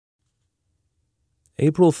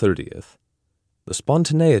April 30th. The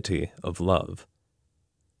spontaneity of love.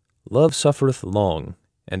 Love suffereth long,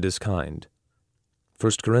 and is kind.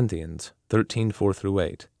 1 Corinthians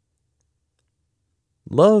 13:4-8.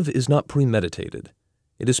 Love is not premeditated.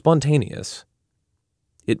 It is spontaneous.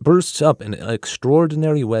 It bursts up in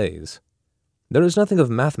extraordinary ways. There is nothing of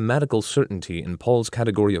mathematical certainty in Paul's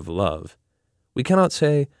category of love. We cannot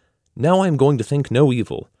say, "Now I am going to think no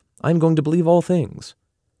evil. I am going to believe all things."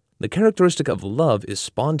 The characteristic of love is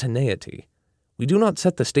spontaneity. We do not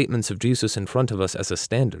set the statements of Jesus in front of us as a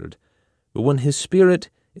standard, but when His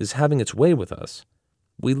Spirit is having its way with us,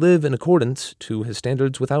 we live in accordance to His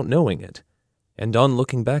standards without knowing it. And on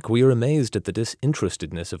looking back, we are amazed at the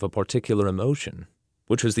disinterestedness of a particular emotion,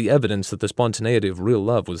 which is the evidence that the spontaneity of real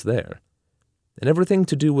love was there. In everything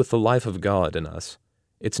to do with the life of God in us,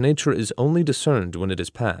 its nature is only discerned when it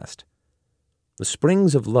is past. The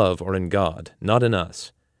springs of love are in God, not in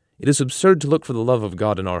us. It is absurd to look for the love of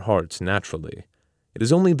God in our hearts naturally. It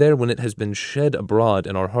is only there when it has been shed abroad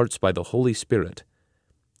in our hearts by the Holy Spirit.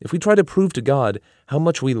 If we try to prove to God how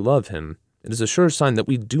much we love Him, it is a sure sign that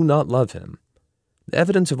we do not love Him. The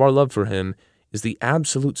evidence of our love for Him is the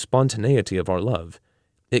absolute spontaneity of our love.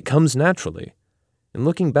 It comes naturally. In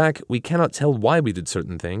looking back, we cannot tell why we did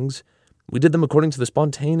certain things. We did them according to the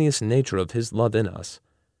spontaneous nature of His love in us.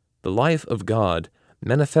 The life of God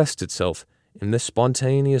manifests itself in this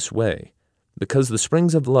spontaneous way, because the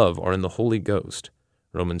springs of love are in the Holy Ghost.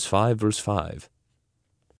 Romans 5:5.